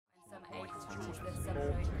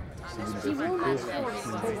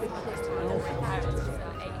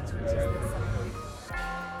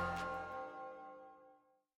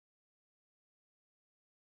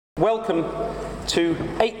Welcome to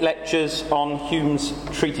 8 lectures on Hume's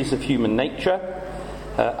Treatise of Human Nature.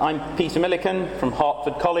 I'm Peter Milliken from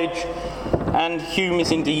Hertford College, and Hume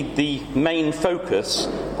is indeed the main focus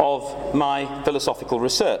of my philosophical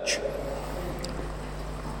research.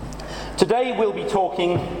 Today we'll be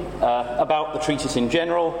talking about the treatise in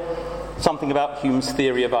general, something about Hume's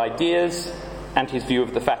theory of ideas and his view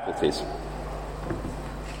of the faculties.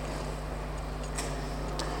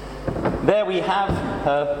 There we have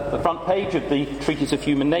the front page of the Treatise of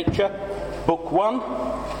Human Nature, Book 1.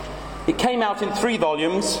 It came out in 3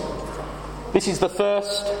 volumes. This is the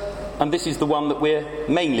first, and this is the one that we're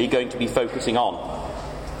mainly going to be focusing on.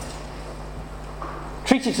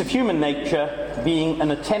 Treatise of Human Nature being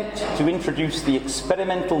an attempt to introduce the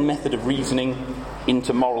experimental method of reasoning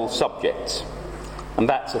into moral subjects. And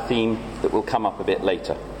that's a theme that will come up a bit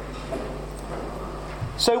later.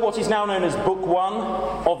 So what is now known as Book 1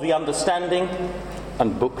 of the Understanding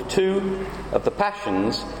and Book 2 of the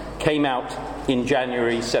Passions came out in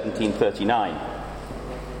January 1739.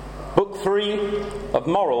 Book 3 of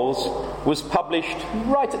Morals was published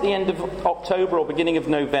right at the end of October or beginning of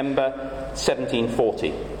November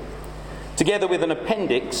 1740, together with an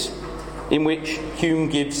appendix in which Hume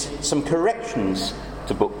gives some corrections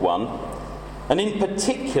to Book 1, and in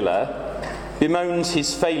particular bemoans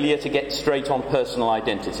his failure to get straight on personal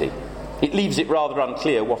identity. It leaves it rather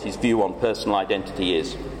unclear what his view on personal identity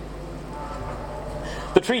is.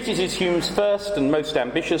 The treatise is Hume's first and most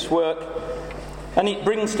ambitious work, and it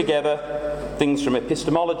brings together things from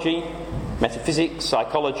epistemology, metaphysics,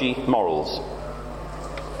 psychology, morals.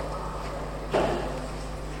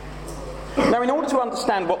 Now, in order to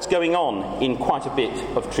understand what's going on in quite a bit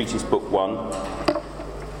of Treatise Book 1,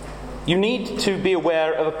 you need to be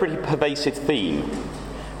aware of a pretty pervasive theme,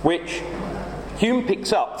 which Hume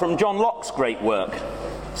picks up from John Locke's great work.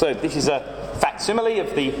 So this is a facsimile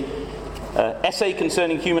of the Essay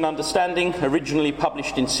Concerning Human Understanding, originally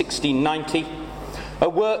published in 1690, a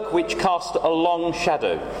work which cast a long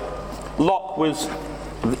shadow. Locke was,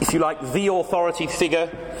 if you like, the authority figure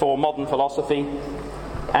for modern philosophy,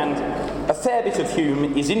 and a fair bit of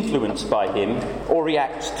Hume is influenced by him or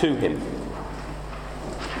reacts to him.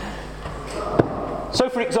 So,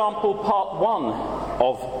 for example, Part 1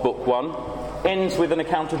 of Book 1 ends with an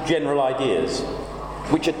account of general ideas,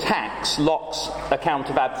 which attacks Locke's account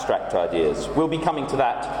of abstract ideas. We'll be coming to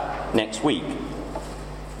that next week.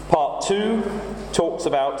 Part 2 talks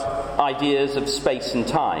about ideas of space and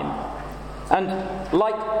time. And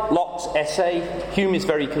like Locke's essay, Hume is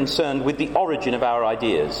very concerned with the origin of our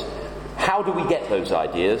ideas. How do we get those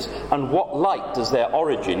ideas, and what light does their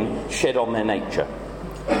origin shed on their nature?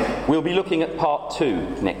 We'll be looking at Part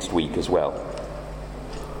 2 next week as well.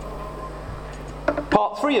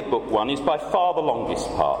 Part 3 of Book 1 is by far the longest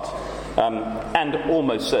part, and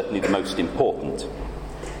almost certainly the most important.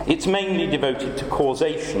 It's mainly devoted to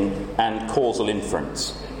causation and causal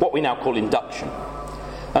inference, what we now call induction.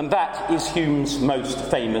 And that is Hume's most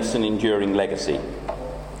famous and enduring legacy.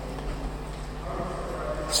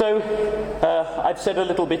 So, I've said a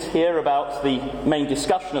little bit here about the main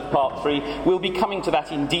discussion of Part 3. We'll be coming to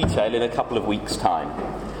that in detail in a couple of weeks' time.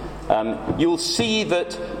 You'll see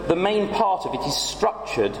that the main part of it is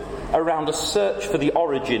structured around a search for the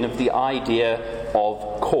origin of the idea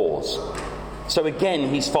of cause. So again,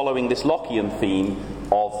 he's following this Lockean theme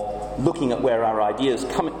of looking at where our ideas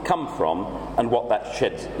come from and what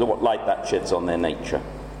light that sheds on their nature.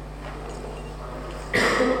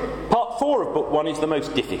 Part 4 of Book 1 is the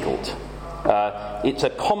most difficult. It's a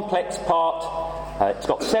complex part. It's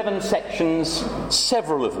got 7 sections,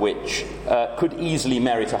 several of which could easily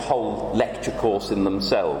merit a whole lecture course in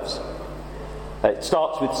themselves. It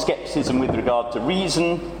starts with scepticism with regard to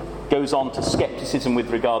reason, goes on to scepticism with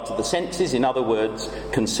regard to the senses, in other words,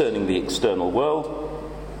 concerning the external world.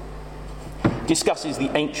 Discusses the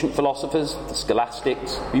ancient philosophers, the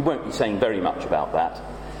scholastics. We won't be saying very much about that.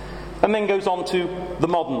 And then goes on to the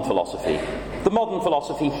modern philosophy. The modern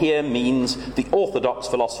philosophy here means the orthodox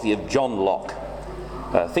philosophy of John Locke.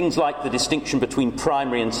 Things like the distinction between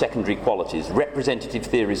primary and secondary qualities, representative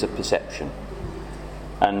theories of perception.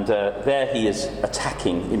 And there he is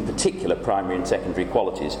attacking, in particular, primary and secondary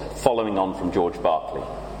qualities, following on from George Berkeley.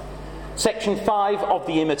 Section 5 of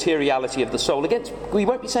the immateriality of the soul. Again, we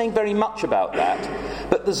won't be saying very much about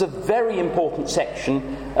that, but there's a very important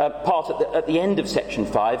section, at the end of Section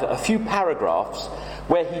 5, a few paragraphs,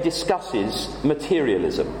 where he discusses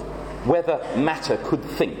materialism, whether matter could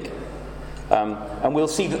think. And we'll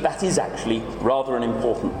see that that is actually rather an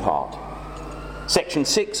important part. Section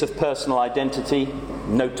 6 of personal identity,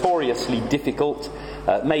 notoriously difficult,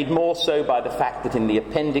 made more so by the fact that in the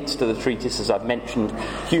appendix to the treatise, as I've mentioned,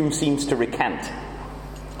 Hume seems to recant.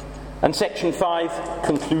 And Section 5,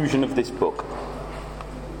 conclusion of this book.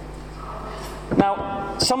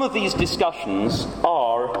 Now, some of these discussions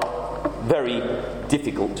are very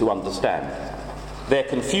difficult to understand. They're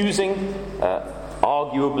confusing,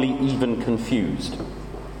 arguably even confused.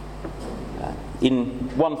 In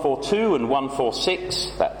 142 and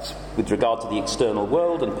 146, that's with regard to the external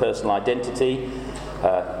world and personal identity,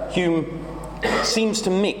 Hume seems to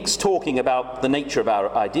mix talking about the nature of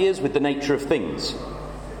our ideas with the nature of things.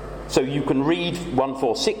 So you can read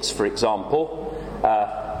 146, for example,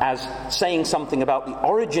 as saying something about the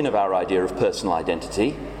origin of our idea of personal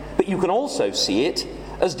identity, but you can also see it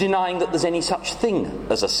as denying that there's any such thing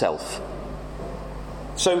as a self.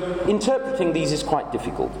 So interpreting these is quite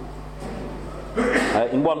difficult.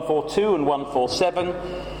 In 142 and 147,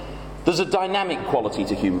 there's a dynamic quality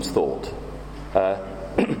to Hume's thought.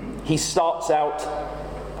 He starts out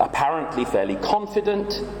apparently fairly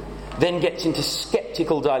confident, then gets into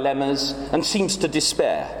sceptical dilemmas and seems to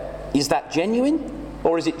despair. Is that genuine,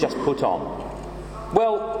 or is it just put on?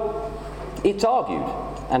 Well, it's argued,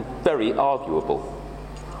 and very arguable.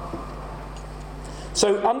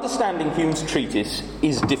 So understanding Hume's treatise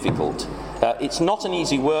is difficult. It's not an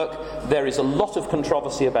easy work. There is a lot of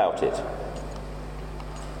controversy about it.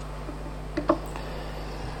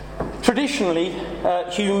 Traditionally,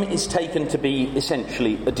 Hume is taken to be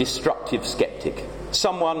essentially a destructive skeptic,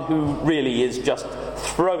 someone who really is just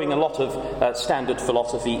throwing a lot of standard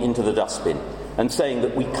philosophy into the dustbin and saying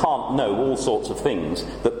that we can't know all sorts of things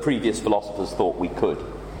that previous philosophers thought we could.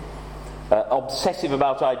 Obsessive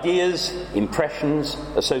about ideas, impressions,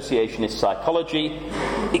 associationist psychology,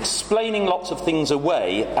 explaining lots of things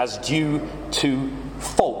away as due to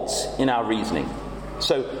faults in our reasoning.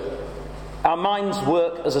 So our minds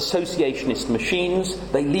work as associationist machines.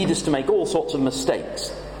 They lead us to make all sorts of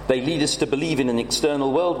mistakes. They lead us to believe in an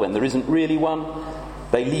external world when there isn't really one.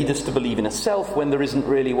 They lead us to believe in a self when there isn't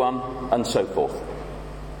really one, and so forth.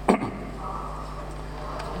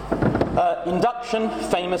 Induction,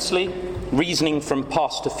 famously, reasoning from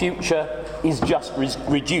past to future, is just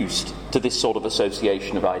reduced to this sort of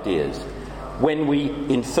association of ideas. When we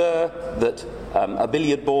infer that a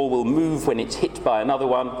billiard ball will move when it's hit by another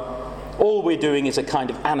one, all we're doing is a kind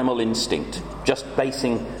of animal instinct, just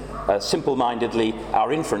basing simple-mindedly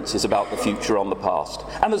our inferences about the future on the past.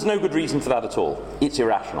 And there's no good reason for that at all. It's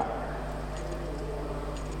irrational.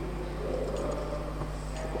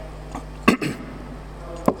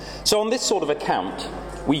 So on this sort of account,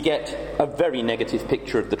 we get a very negative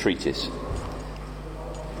picture of the treatise.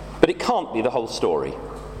 But it can't be the whole story.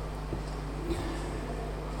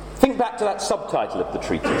 Think back to that subtitle of the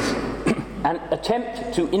treatise, an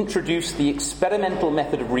attempt to introduce the experimental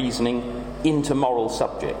method of reasoning into moral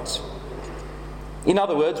subjects. In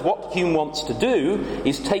other words, what Hume wants to do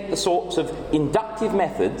is take the sorts of inductive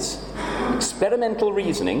methods, experimental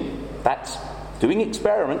reasoning, that's doing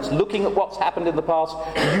experiments, looking at what's happened in the past,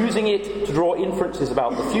 using it to draw inferences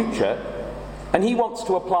about the future, and he wants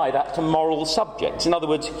to apply that to moral subjects, in other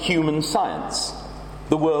words, human science,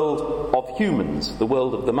 the world of humans, the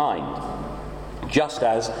world of the mind, just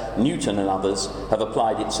as Newton and others have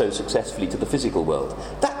applied it so successfully to the physical world.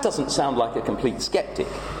 That doesn't sound like a complete skeptic.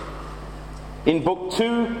 In Book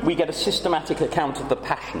 2, we get a systematic account of the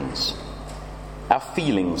passions, our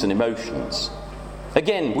feelings and emotions.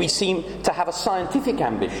 Again, we seem to have a scientific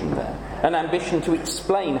ambition there, an ambition to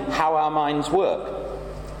explain how our minds work.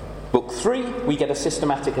 Book 3, we get a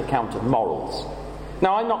systematic account of morals.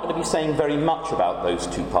 Now, I'm not going to be saying very much about those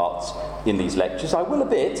two parts in these lectures. I will a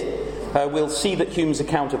bit. We'll see that Hume's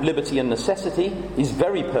account of liberty and necessity is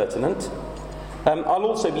very pertinent. I'll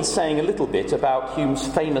also be saying a little bit about Hume's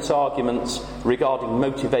famous arguments regarding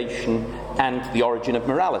motivation and the origin of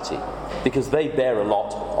morality, because they bear a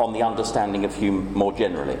lot on the understanding of Hume more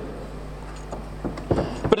generally.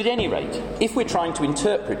 But at any rate, if we're trying to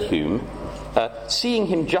interpret Hume, seeing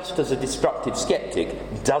him just as a destructive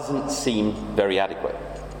skeptic doesn't seem very adequate.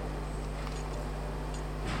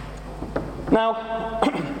 Now,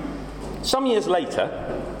 some years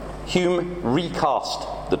later, Hume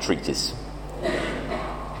recast the treatise.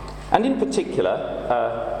 And in particular,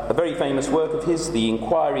 a very famous work of his, The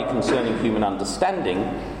Inquiry Concerning Human Understanding,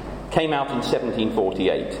 came out in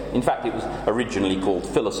 1748. In fact, it was originally called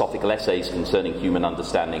Philosophical Essays Concerning Human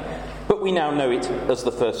Understanding, but we now know it as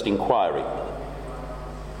the First Inquiry.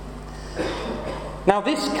 Now,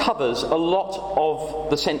 this covers a lot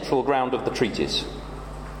of the central ground of the treatise.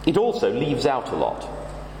 it also leaves out a lot.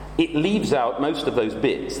 It leaves out most of those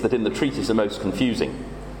bits that in the treatise are most confusing.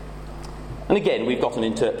 And again, we've got an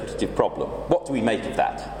interpretative problem. What do we make of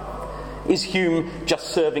that? Is Hume just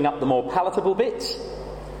serving up the more palatable bits?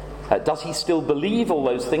 Does he still believe all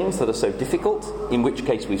those things that are so difficult? In which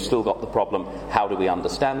case we've still got the problem, how do we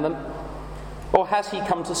understand them? Or has he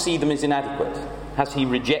come to see them as inadequate? Has he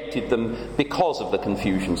rejected them because of the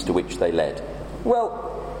confusions to which they led?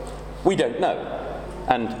 Well, we don't know.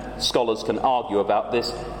 And scholars can argue about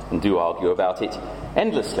this, and do argue about it,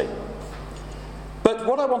 endlessly. But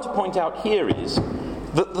what I want to point out here is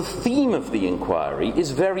that the theme of the inquiry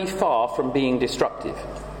is very far from being destructive.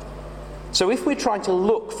 So if we're trying to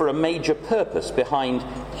look for a major purpose behind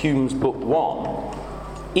Hume's Book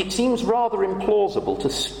 1, it seems rather implausible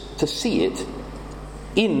to see it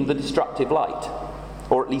in the destructive light,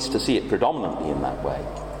 or at least to see it predominantly in that way.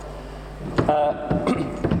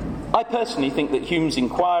 I personally think that Hume's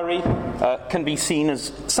inquiry can be seen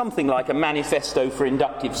as something like a manifesto for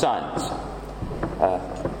inductive science.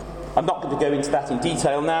 I'm not going to go into that in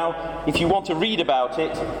detail now. If you want to read about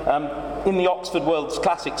it, in the Oxford World's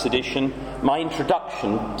Classics edition, my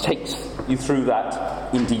introduction takes you through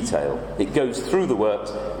that in detail. It goes through the work.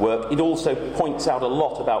 It also points out a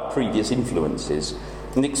lot about previous influences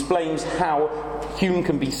and explains how Hume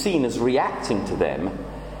can be seen as reacting to them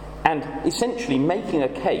and essentially making a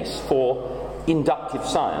case for inductive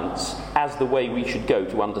science as the way we should go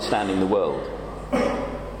to understanding the world.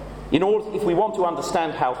 If we want to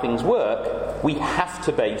understand how things work, we have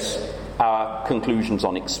to base our conclusions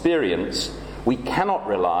on experience. We cannot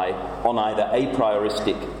rely on either a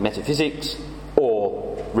prioristic metaphysics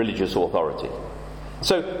or religious authority.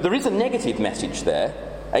 So there is a negative message there.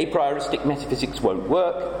 A prioristic metaphysics won't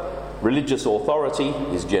work. Religious authority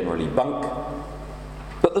is generally bunk.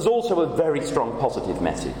 But there's also a very strong positive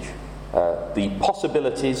message. The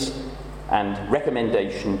possibilities and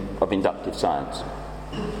recommendation of inductive science.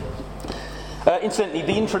 Incidentally,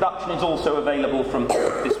 the introduction is also available from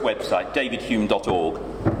this website, davidhume.org.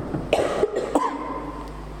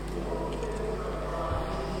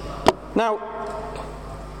 Now,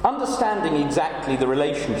 understanding exactly the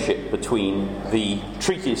relationship between the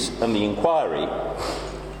treatise and the inquiry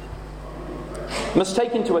must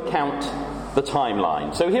take into account the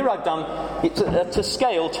timeline. So here I've done it's a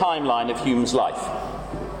to-scale timeline of Hume's life.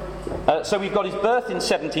 So we've got his birth in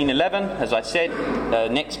 1711, as I said.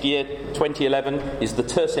 Next year, 2011, is the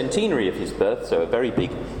tercentenary of his birth, so a very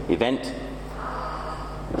big event.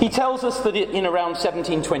 He tells us that in around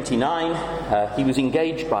 1729, he was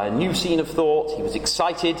engaged by a new scene of thought. He was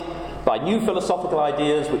excited by new philosophical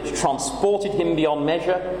ideas which transported him beyond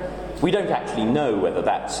measure. We don't actually know whether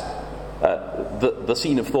that's the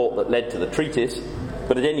scene of thought that led to the treatise,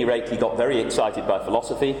 but at any rate, he got very excited by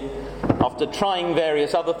philosophy. After trying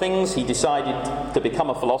various other things, he decided to become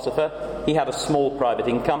a philosopher. He had a small private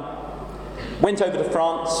income, went over to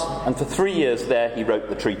France, and for 3 years there he wrote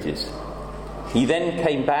the treatise. He then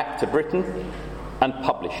came back to Britain and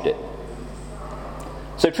published it.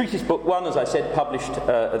 So Treatise Book 1, as I said, published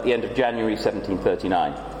at the end of January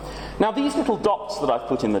 1739. Now these little dots that I've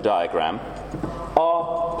put in the diagram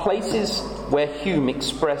are places where Hume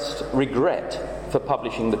expressed regret for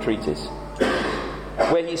publishing the treatise,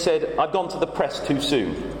 where he said, "I've gone to the press too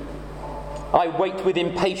soon. I wait with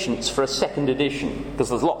impatience for a second edition because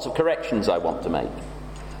there's lots of corrections I want to make."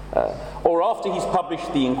 Or after he's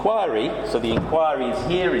published the inquiry, so the inquiry is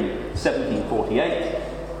here in 1748,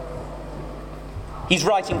 he's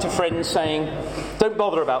writing to friends saying, "Don't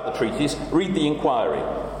bother about the treatise, read the inquiry."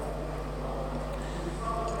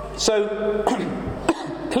 So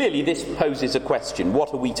clearly this poses a question: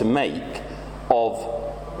 what are we to make of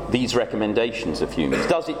these recommendations of Hume's?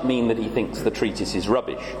 Does it mean that he thinks the treatise is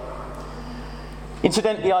rubbish?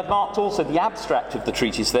 Incidentally, I've marked also the abstract of the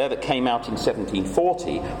treatise there that came out in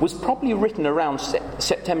 1740 was probably written around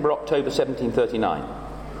September, October 1739.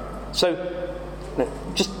 So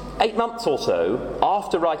just 8 months or so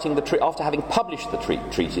after writing after having published the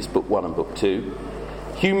treatise, Book 1 and Book 2,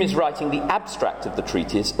 Hume is writing the abstract of the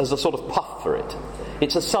treatise as a sort of puff for it.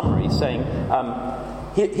 It's a summary saying,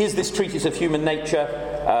 here's this treatise of human nature,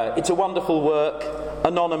 it's a wonderful work,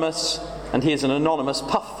 anonymous, and here's an anonymous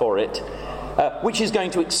puff for it, which is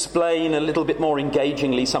going to explain a little bit more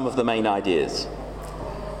engagingly some of the main ideas.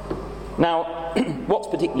 Now, what's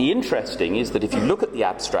particularly interesting is that if you look at the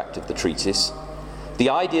abstract of the treatise, the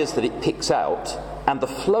ideas that it picks out and the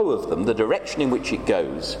flow of them, the direction in which it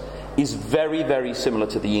goes, is very, very similar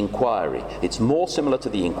to the inquiry. It's more similar to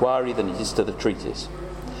the inquiry than it is to the treatise.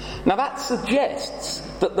 Now that suggests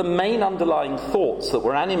that the main underlying thoughts that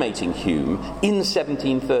were animating Hume in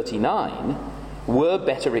 1739 were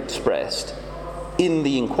better expressed in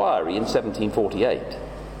the inquiry in 1748.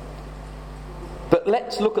 But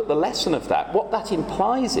let's look at the lesson of that. What that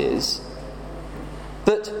implies is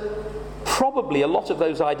that probably a lot of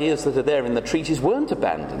those ideas that are there in the treatise weren't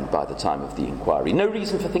abandoned by the time of the inquiry. No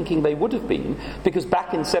reason for thinking they would have been, because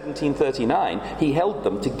back in 1739 he held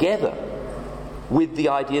them together with the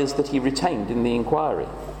ideas that he retained in the inquiry.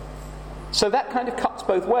 So that kind of cuts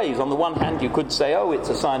both ways. On the one hand, you could say, oh, it's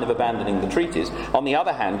a sign of abandoning the treatise. On the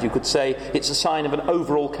other hand, you could say it's a sign of an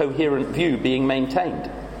overall coherent view being maintained.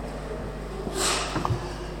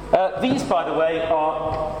 These, by the way,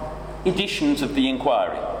 are editions of the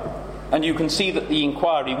inquiry. And you can see that the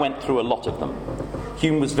inquiry went through a lot of them.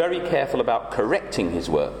 Hume was very careful about correcting his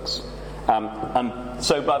works. And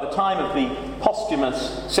so by the time of the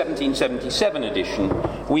posthumous 1777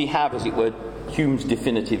 edition, we have, as it were, Hume's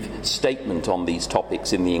definitive statement on these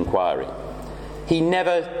topics in the inquiry. He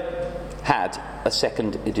never had a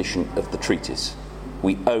second edition of the treatise.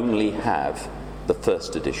 We only have the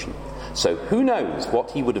first edition. So who knows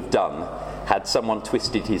what he would have done had someone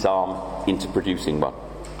twisted his arm into producing one.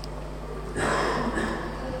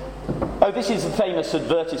 Oh, this is a famous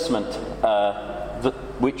advertisement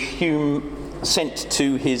which Hume sent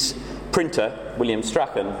to his printer, William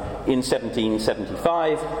Strachan, in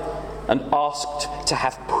 1775, and asked to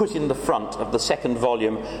have put in the front of the second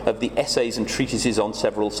volume of the Essays and Treatises on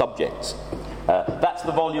Several Subjects. That's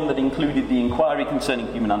the volume that included the inquiry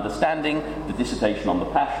concerning human understanding, the dissertation on the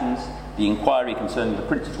passions, the inquiry concerning the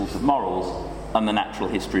principles of morals, and the natural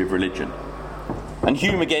history of religion. And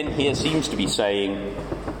Hume again here seems to be saying,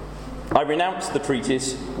 I renounce the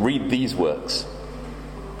treatise, read these works.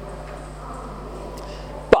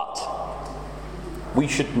 But we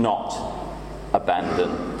should not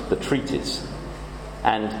abandon the treatise.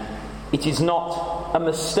 And it is not a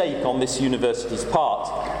mistake on this university's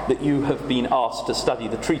part that you have been asked to study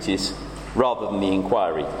the treatise rather than the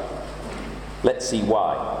inquiry. Let's see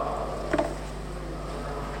why.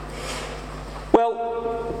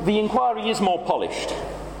 Well, the inquiry is more polished.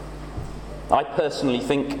 I personally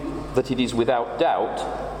think that it is without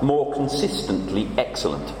doubt more consistently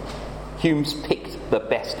excellent. Hume's picked the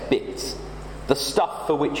best bits, the stuff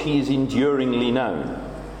for which he is enduringly known.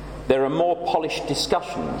 There are more polished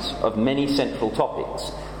discussions of many central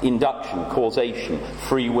topics: induction, causation,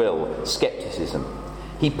 free will, skepticism.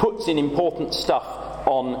 He puts in important stuff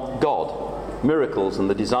on God, miracles and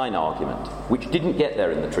the design argument, which didn't get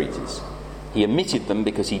there in the treatise. He omitted them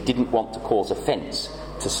because he didn't want to cause offence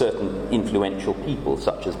to certain influential people,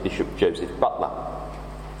 such as Bishop Joseph Butler.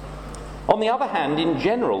 On the other hand, in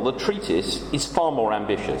general, the treatise is far more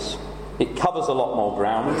ambitious. It covers a lot more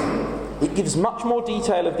ground. It gives much more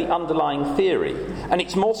detail of the underlying theory, and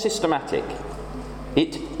it's more systematic.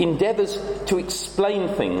 It endeavours to explain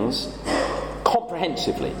things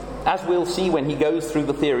comprehensively, as we'll see when he goes through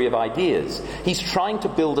the theory of ideas. He's trying to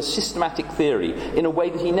build a systematic theory in a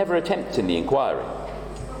way that he never attempts in the inquiry.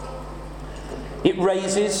 It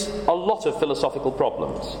raises a lot of philosophical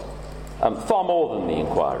problems, far more than the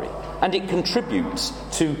inquiry, and it contributes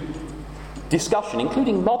to discussion,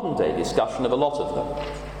 including modern-day discussion of a lot of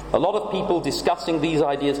them. A lot of people discussing these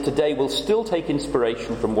ideas today will still take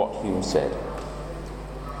inspiration from what Hume said.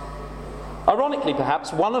 Ironically,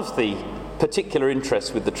 perhaps, one of the particular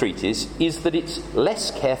interests with the treatise is that it's less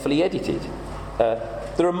carefully edited.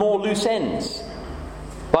 There are more loose ends.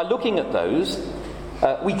 By looking at those,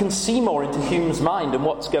 we can see more into Hume's mind and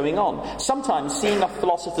what's going on. Sometimes seeing a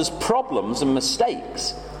philosopher's problems and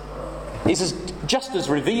mistakes is just as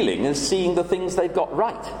revealing as seeing the things they've got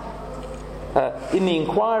right. In the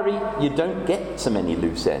inquiry, you don't get so many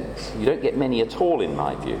loose ends. You don't get many at all, in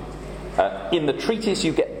my view. In the treatise,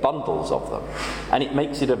 you get bundles of them, and it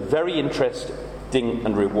makes it a very interesting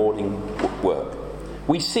and rewarding work.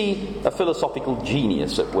 We see a philosophical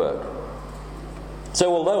genius at work.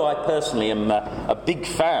 So although I personally am a big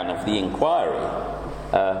fan of the inquiry,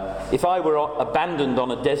 if I were abandoned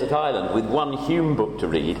on a desert island with one Hume book to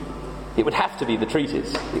read, it would have to be the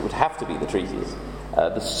treatise. It would have to be the treatise.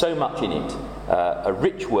 There's so much in it. A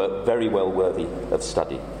rich work, very well worthy of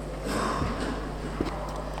study.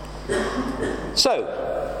 So,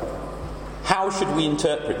 how should we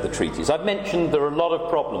interpret the treatise? I've mentioned there are a lot of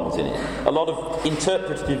problems in it, a lot of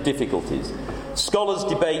interpretative difficulties. Scholars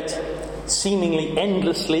debate seemingly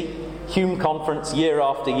endlessly. Hume Conference year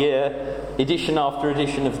after year, edition after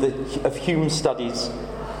edition of Hume studies,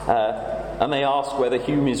 and they ask whether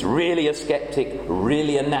Hume is really a skeptic,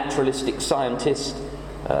 really a naturalistic scientist.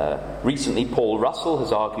 Recently, Paul Russell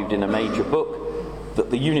has argued in a major book that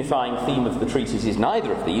the unifying theme of the treatise is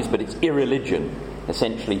neither of these, but it's irreligion.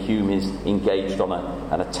 Essentially, Hume is engaged on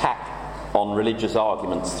an attack on religious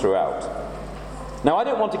arguments throughout. Now, I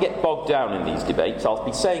don't want to get bogged down in these debates. I'll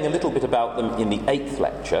be saying a little bit about them in the 8th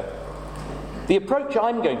lecture. The approach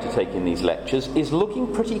I'm going to take in these lectures is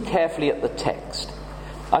looking pretty carefully at the text.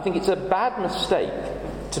 I think it's a bad mistake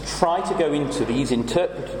to try to go into these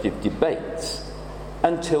interpretative debates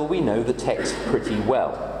until we know the text pretty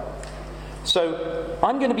well. So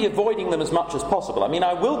I'm going to be avoiding them as much as possible. I mean,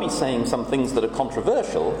 I will be saying some things that are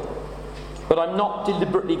controversial, but I'm not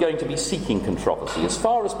deliberately going to be seeking controversy. As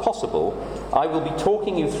far as possible, I will be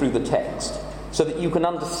talking you through the text so that you can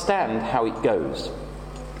understand how it goes.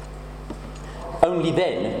 Only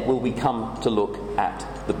then will we come to look at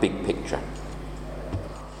the big picture.